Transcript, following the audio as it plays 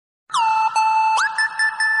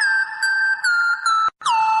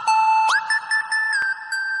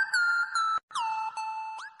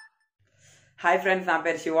Hi friends, నా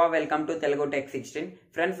పేరు Shiva. Welcome to Telugu tech 16.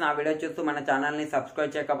 Friends, నా వీడియో చూస్తూ మన ఛానల్ని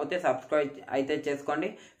సబ్స్క్రైబ్ చేయకపోతే సబ్స్క్రైబ్ అయితే చేసుకోండి.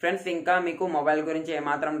 ఫ్రెండ్స్, ఇంకా మీకు మొబైల్ గురించి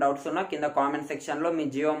ఏమాత్రం డౌట్స్ ఉన్నా కింద కామెంట్ సెక్షన్లో మీ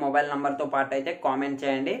జియో మొబైల్ నెంబర్తో పాటు అయితే కామెంట్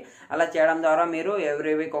చేయండి. అలా చేయడం ద్వారా మీరు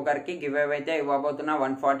ఎవ్రీ వీక్ ఒకరికి గివ్ అవే అయితే ఇవ్వబోతున్న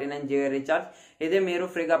 149 జియో రీఛార్జ్. ఇది మీరు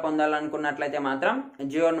ఫ్రీగా పొందాలనుకున్నట్లయితే మాత్రం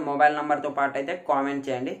జియో మొబైల్ నెంబర్తో పాటు అయితే కామెంట్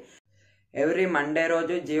చేయండి. ఎవ్రీ మండే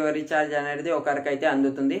రోజు జియో రీఛార్జ్ అనేది ఒకరికైతే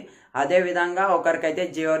అందుతుంది. అదే విధంగా ఒకరికైతే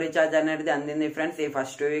జియో రీఛార్జ్ అనేది అందింది ఫ్రెండ్స్. ఈ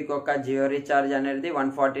ఫస్ట్ వీక్ ఒక జియో రీఛార్జ్ అనేది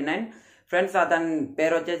 149. ఫ్రెండ్స్, అతని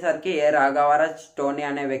పేరు వచ్చేసరికి ఏ రాఘవరాజ్ టోనీ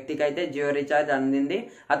అనే వ్యక్తికి అయితే జియో రీఛార్జ్ అందింది.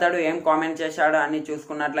 అతడు ఏం కామెంట్ చేశాడు అని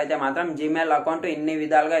చూసుకున్నట్లయితే మాత్రం జీమెయిల్ అకౌంట్ ఇన్ని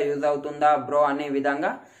విధాలుగా యూజ్ అవుతుందా బ్రో అనే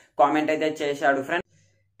విధంగా కామెంట్ అయితే చేశాడు. Friends,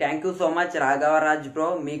 thank you so much Raghavaraj bro,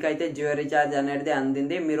 మీకైతే జియో రీఛార్జ్ అనేది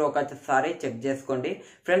అందింది. మీరు ఒకసారి చెక్ చేసుకోండి.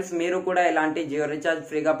 ఫ్రెండ్స్, మీరు కూడా ఇలాంటి జియో రీఛార్జ్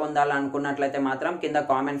ఫ్రీగా పొందాలనుకున్నట్లయితే మాత్రం కింద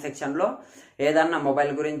కామెంట్ సెక్షన్లో ఏదన్నా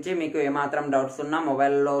మొబైల్ గురించి మీకు ఏమాత్రం డౌట్స్ ఉన్నా,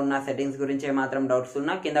 మొబైల్లో ఉన్న సెట్టింగ్స్ గురించి ఏమాత్రం డౌట్స్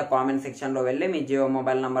ఉన్నా కింద కామెంట్ సెక్షన్లో వెళ్ళి మీ జియో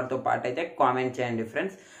మొబైల్ నెంబర్తో పాటు అయితే కామెంట్ చేయండి.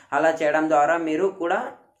 ఫ్రెండ్స్, అలా చేయడం ద్వారా మీరు కూడా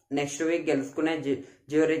నెక్స్ట్ వీక్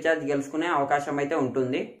జియో రీఛార్జ్ గెలుచుకునే అవకాశం అయితే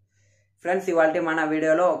ఉంటుంది. ఫ్రెండ్స్, ఇవాళ మన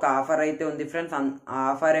వీడియోలో ఒక ఆఫర్ అయితే ఉంది ఫ్రెండ్స్. ఆ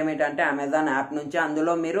ఆఫర్ ఏమిటంటే అమెజాన్ యాప్ నుంచి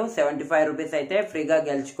అందులో మీరు 75 రూపీస్ అయితే ఫ్రీగా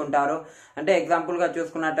గెలుచుకుంటారు. అంటే ఎగ్జాంపుల్గా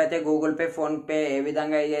చూసుకున్నట్లయితే గూగుల్ పే, ఫోన్ పే ఏ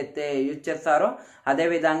విధంగా అయితే యూజ్ చేస్తారో అదే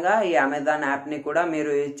విధంగా ఈ అమెజాన్ యాప్ని కూడా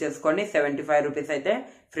మీరు యూజ్ చేసుకొని 75 రూపీస్ అయితే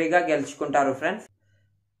ఫ్రీగా గెలుచుకుంటారు. ఫ్రెండ్స్,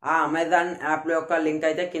 ఆ అమెజాన్ యాప్ యొక్క లింక్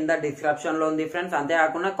అయితే కింద డిస్క్రిప్షన్ లో ఉంది ఫ్రెండ్స్.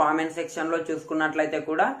 అంతేకాకుండా కామెంట్ సెక్షన్ లో చూసుకున్నట్లయితే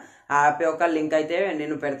కూడా ఆ యాప్ యొక్క లింక్ అయితే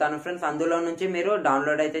నేను పెడతాను ఫ్రెండ్స్. అందులో నుంచి మీరు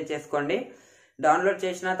డౌన్లోడ్ అయితే చేసుకోండి. డౌన్లోడ్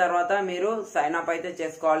చేసిన తర్వాత మీరు సైన్ అప్ అయితే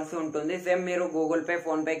చేసుకోవాల్సి ఉంటుంది. సేమ్ మీరు గూగుల్ పే,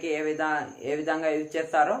 ఫోన్ పేకి ఏ విధంగా యూజ్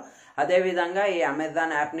చేస్తారో అదే విధంగా ఈ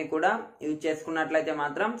అమెజాన్ యాప్ ని కూడా యూజ్ చేసుకున్నట్లయితే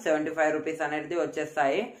మాత్రం 75 రూపీస్ అనేది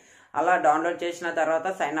వచ్చేస్తాయి. అలా డౌన్లోడ్ చేసిన తర్వాత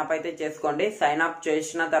సైన్ అప్ అయితే చేసుకోండి. సైన్ అప్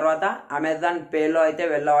చేసిన తర్వాత అమెజాన్ పేలో అయితే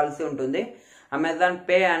వెళ్ళవలసి ఉంటుంది. అమెజాన్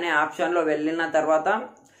పే అనే ఆప్షన్లో వెళ్ళిన తర్వాత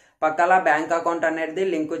పక్కల బ్యాంక్ అకౌంట్ అనేది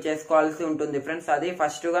లింక్ చేసుకోవాల్సి ఉంటుంది ఫ్రెండ్స్. అది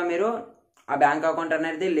ఫస్ట్గా మీరు ఆ బ్యాంక్ అకౌంట్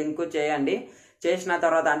అనేది లింక్ చేయండి. చేసిన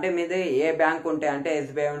తర్వాత అంటే మీది ఏ బ్యాంక్ ఉంటే అంటే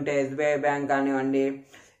ఎస్బీఐ ఉంటే ఎస్బీఐ బ్యాంక్ కానివ్వండి,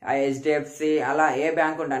 హెచ్డిఎఫ్సి అలా ఏ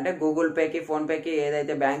బ్యాంక్ ఉంటే అంటే గూగుల్ పేకి, ఫోన్ పేకి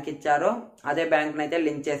ఏదైతే బ్యాంక్ ఇచ్చారో అదే బ్యాంక్ని అయితే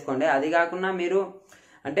లింక్ చేసుకోండి. అది కాకుండా మీరు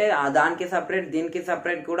అంటే దానికి సపరేట్ దీనికి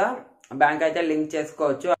సపరేట్ కూడా బ్యాంక్ అయితే లింక్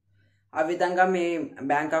చేసుకోవచ్చు. ఆ విధంగా మీ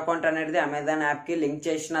బ్యాంక్ అకౌంట్ అనేది అమెజాన్ యాప్కి లింక్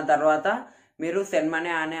చేసిన తర్వాత మీరు సెండ్ మనీ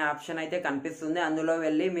అనే ఆప్షన్ అయితే కనిపిస్తుంది. అందులో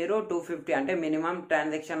వెళ్ళి మీరు 250 అంటే మినిమం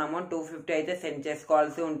ట్రాన్సాక్షన్ అమౌంట్ 250 అయితే సెండ్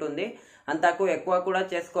చేసుకోవాల్సి ఉంటుంది. అంతకు ఎక్కువ కూడా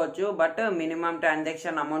చేసుకోవచ్చు, బట్ మినిమం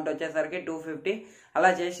ట్రాన్సాక్షన్ అమౌంట్ వచ్చేసరికి 250.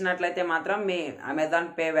 అలా చేసినట్లయితే మాత్రం మీ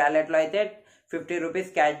అమెజాన్ పే వ్యాలెట్లో అయితే 50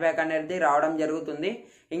 రూపీస్ క్యాష్ బ్యాక్ అనేది రావడం జరుగుతుంది.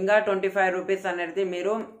 ఇంకా 25 రూపీస్ అనేది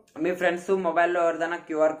మీరు మీ ఫ్రెండ్స్ మొబైల్లో ఎవరిదైనా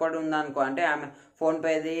క్యూఆర్ కోడ్ ఉందనుకో, అంటే ఫోన్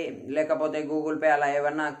పేది లేకపోతే గూగుల్ పే అలా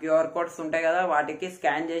ఏమన్నా క్యూఆర్ కోడ్స్ ఉంటాయి కదా, వాటికి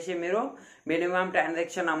స్కాన్ చేసి మీరు మినిమం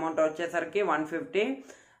ట్రాన్సాక్షన్ అమౌంట్ వచ్చేసరికి 150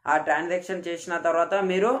 ఆ ట్రాన్సాక్షన్ చేసిన తర్వాత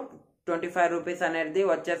మీరు 25 రూపీస్ అనేది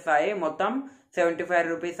వచ్చేస్తాయి. మొత్తం 75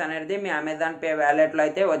 రూపీస్ అనేది మీ అమెజాన్ పే వ్యాలెట్లో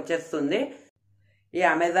అయితే వచ్చేస్తుంది. ఈ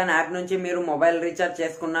అమెజాన్ యాప్ నుంచి మీరు మొబైల్ రీఛార్జ్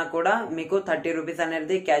చేసుకున్నా కూడా మీకు 30 రూపీస్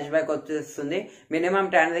అనేది క్యాష్ బ్యాక్ వచ్చేస్తుంది. మినిమం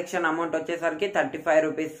ట్రాన్సాక్షన్ అమౌంట్ వచ్చేసరికి 35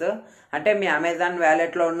 రూపీస్. అంటే మీ అమెజాన్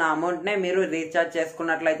వ్యాలెట్లో ఉన్న అమౌంట్నే మీరు రీఛార్జ్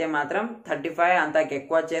చేసుకున్నట్లయితే మాత్రం 35, అంతకు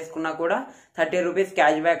ఎక్కువ చేసుకున్నా కూడా 30 రూపీస్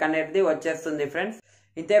క్యాష్ బ్యాక్ అనేది వచ్చేస్తుంది. ఫ్రెండ్స్,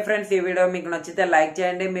 ఇంతే ఫ్రెండ్స్. ఈ వీడియో మీకు నచ్చితే లైక్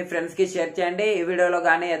చేయండి, మీ ఫ్రెండ్స్కి షేర్ చేయండి. ఈ వీడియోలో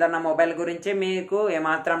కానీ ఏదన్నా మొబైల్ గురించి మీకు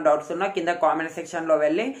ఏమాత్రం డౌట్స్ ఉన్నా కింద కామెంట్ సెక్షన్లో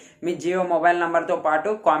వెళ్ళి మీ జియో మొబైల్ నెంబర్తో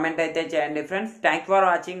పాటు కామెంట్ అయితే చేయండి. Friends, thanks for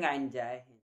watching and జై హింద్.